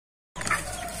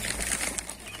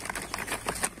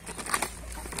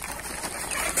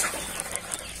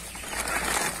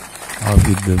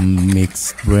with the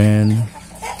mixed grain,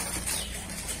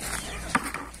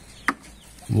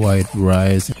 white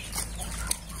rice,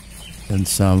 and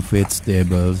some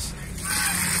vegetables.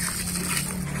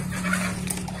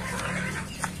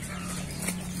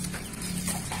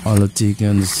 All the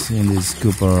chickens in this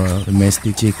coop are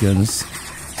domestic chickens.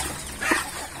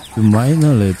 To my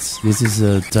knowledge, this is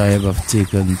a type of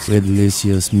chicken with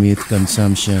delicious meat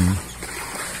consumption.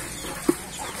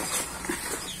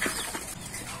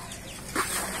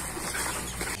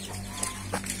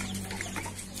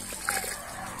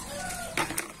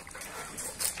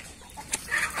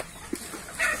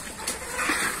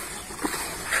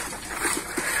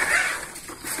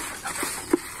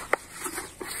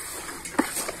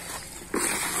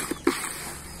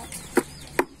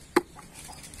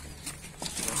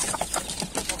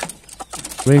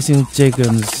 Raising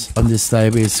chickens on this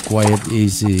type is quite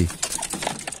easy.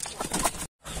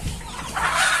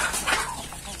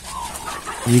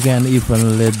 You can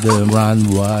even let them run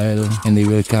wild and they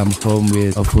will come home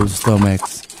with a full stomach.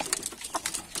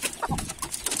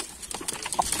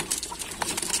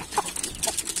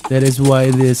 That is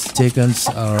why these chickens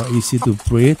are easy to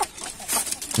breed.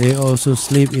 They also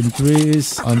sleep in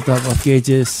trees, on top of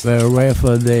cages,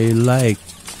 wherever they like.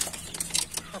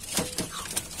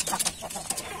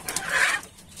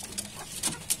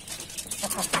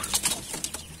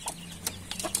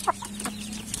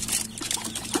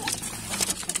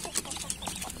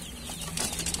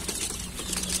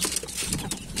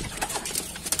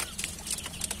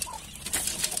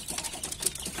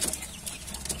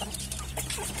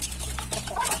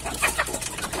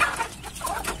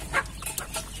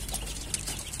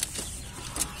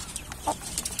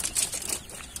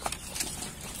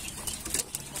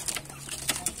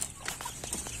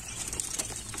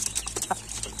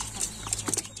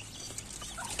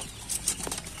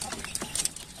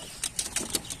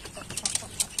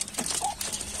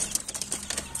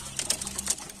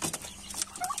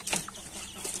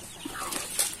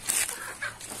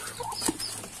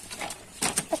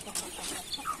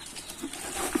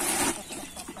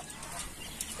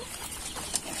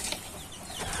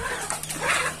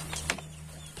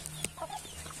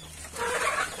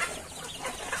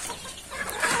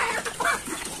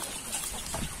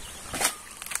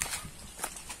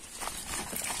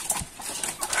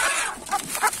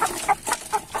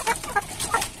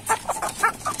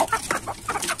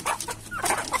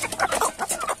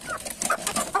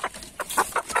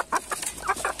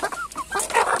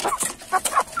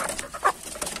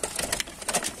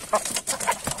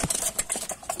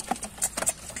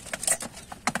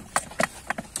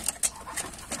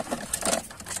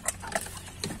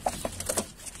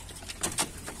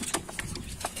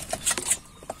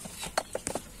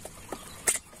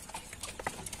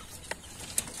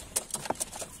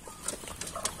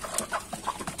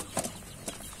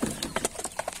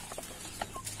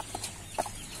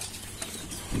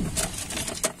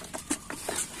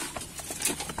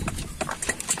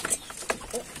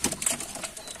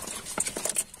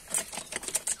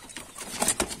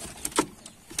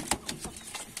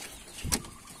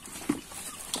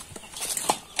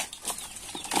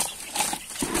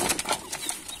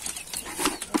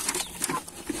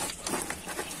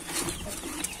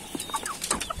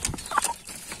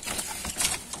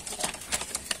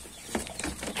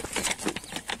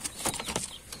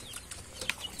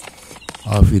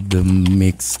 With the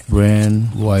mixed grain,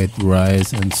 white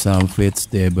rice, and some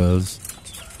vegetables.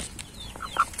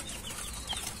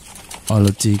 All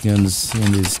the chickens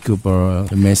in this coop are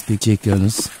domestic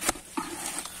chickens.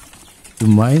 To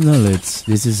my knowledge,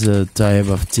 this is a type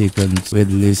of chicken with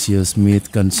delicious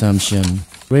meat consumption.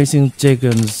 Raising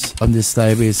chickens on this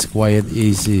type is quite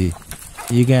easy.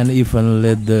 You can even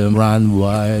let them run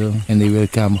wild and they will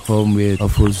come home with a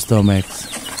full stomach.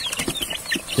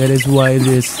 That is why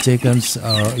these chickens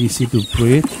are easy to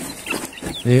breed.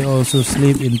 They also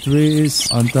sleep in trees,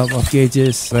 on top of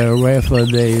cages, wherever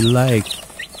they like.